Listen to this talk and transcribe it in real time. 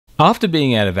After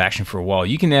being out of action for a while,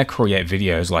 you can now create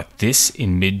videos like this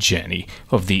in Midjourney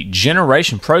of the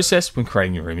generation process when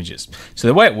creating your images. So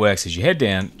the way it works is you head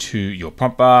down to your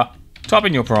prompt bar, type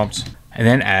in your prompt, and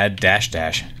then add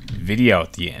 -- video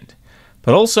at the end.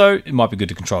 But also, it might be good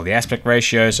to control the aspect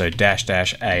ratio, so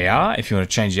 -- AR. If you want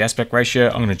to change the aspect ratio,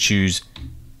 I'm going to choose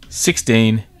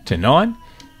 16:9,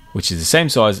 which is the same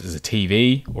size as a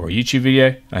TV or a YouTube video,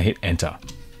 and I hit enter.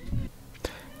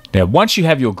 Now, once you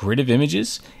have your grid of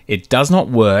images, it does not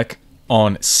work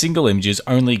on single images,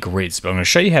 only grids, but I'm going to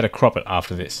show you how to crop it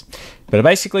after this. But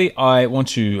basically, I want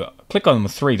to click on the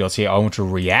 3 dots here. I want to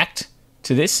react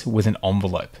to this with an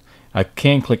envelope. I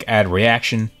can click add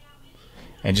reaction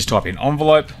and just type in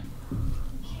envelope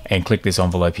and click this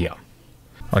envelope here.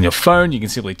 On your phone, you can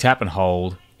simply tap and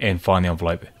hold and find the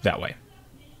envelope that way.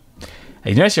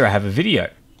 And you notice here I have a video.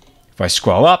 If I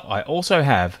scroll up, I also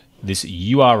have this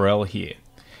URL here.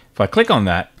 If I click on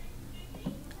that,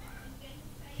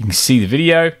 you can see the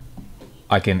video.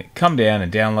 I can come down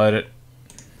and download it.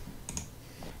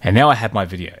 And now I have my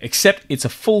video, except it's a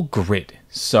full grid.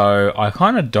 So I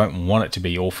kind of don't want it to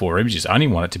be all 4 images. I only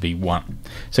want it to be 1.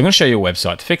 So I'm going to show you a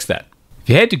website to fix that. If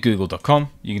you head to google.com,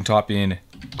 you can type in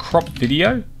crop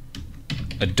video,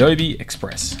 Adobe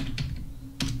Express.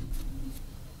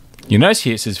 You'll notice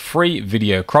here it says free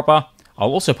video cropper.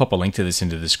 I'll also pop a link to this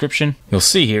into the description. You'll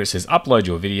see here it says upload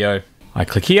your video. I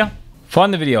click here,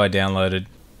 find the video I downloaded,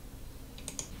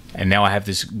 and now I have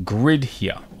this grid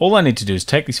here. All I need to do is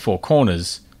take these 4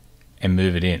 corners and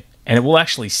move it in, and it will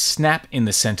actually snap in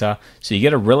the center, so you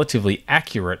get a relatively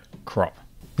accurate crop.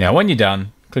 Now when you're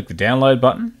done, click the download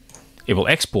button. It will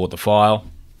export the file.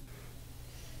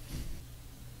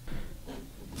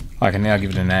 I can now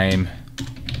give it a name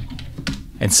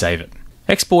and save it.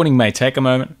 Exporting may take a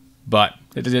moment, but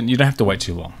you don't have to wait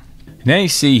too long. Now you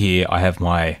see here I have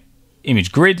my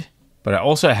image grid, but I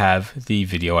also have the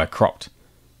video I cropped.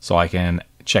 So I can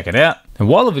check it out. And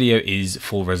while the video is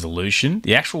full resolution,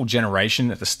 the actual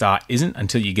generation at the start isn't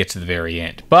until you get to the very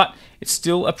end, but it's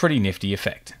still a pretty nifty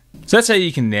effect. So that's how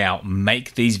you can now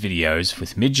make these videos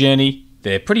with Midjourney.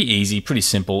 They're pretty easy, pretty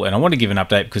simple, and I want to give an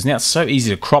update because now it's so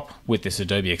easy to crop with this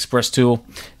Adobe Express tool.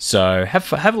 So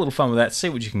have a little fun with that, see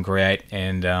what you can create,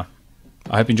 and I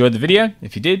hope you enjoyed the video.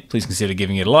 If you did, please consider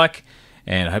giving it a like,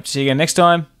 and I hope to see you again next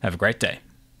time. Have a great day.